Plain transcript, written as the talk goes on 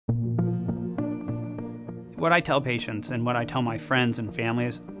What I tell patients and what I tell my friends and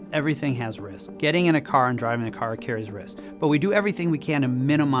families, everything has risk. Getting in a car and driving a car carries risk. But we do everything we can to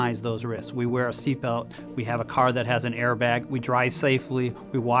minimize those risks. We wear a seatbelt, we have a car that has an airbag, we drive safely,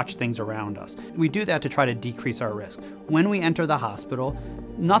 we watch things around us. We do that to try to decrease our risk. When we enter the hospital,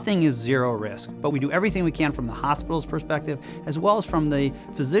 nothing is zero risk, but we do everything we can from the hospital's perspective, as well as from the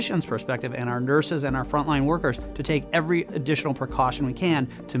physician's perspective and our nurses and our frontline workers to take every additional precaution we can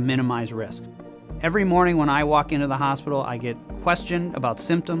to minimize risk. Every morning when I walk into the hospital, I get questioned about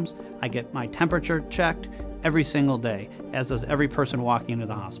symptoms, I get my temperature checked every single day, as does every person walking into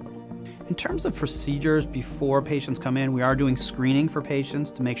the hospital. In terms of procedures before patients come in, we are doing screening for patients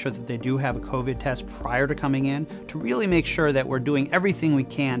to make sure that they do have a COVID test prior to coming in, to really make sure that we're doing everything we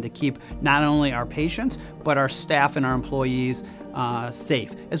can to keep not only our patients, but our staff and our employees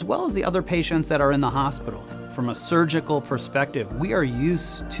safe, as well as the other patients that are in the hospital. From a surgical perspective, we are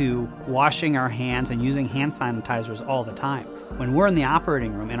used to washing our hands and using hand sanitizers all the time. When we're in the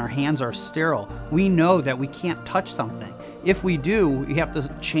operating room and our hands are sterile, we know that we can't touch something. If we do, we have to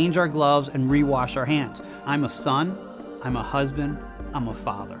change our gloves and re-wash our hands. I'm a son, I'm a husband, I'm a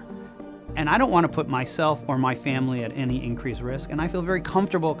father. And I don't want to put myself or my family at any increased risk, and I feel very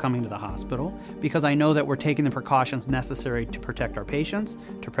comfortable coming to the hospital because I know that we're taking the precautions necessary to protect our patients,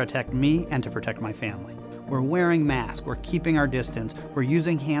 to protect me, and to protect my family. We're wearing masks, we're keeping our distance, we're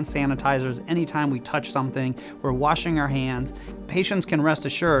using hand sanitizers anytime we touch something, we're washing our hands. Patients can rest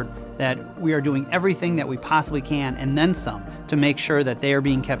assured that we are doing everything that we possibly can and then some to make sure that they are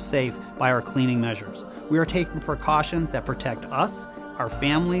being kept safe by our cleaning measures. We are taking precautions that protect us, our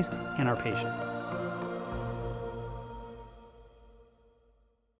families, and our patients.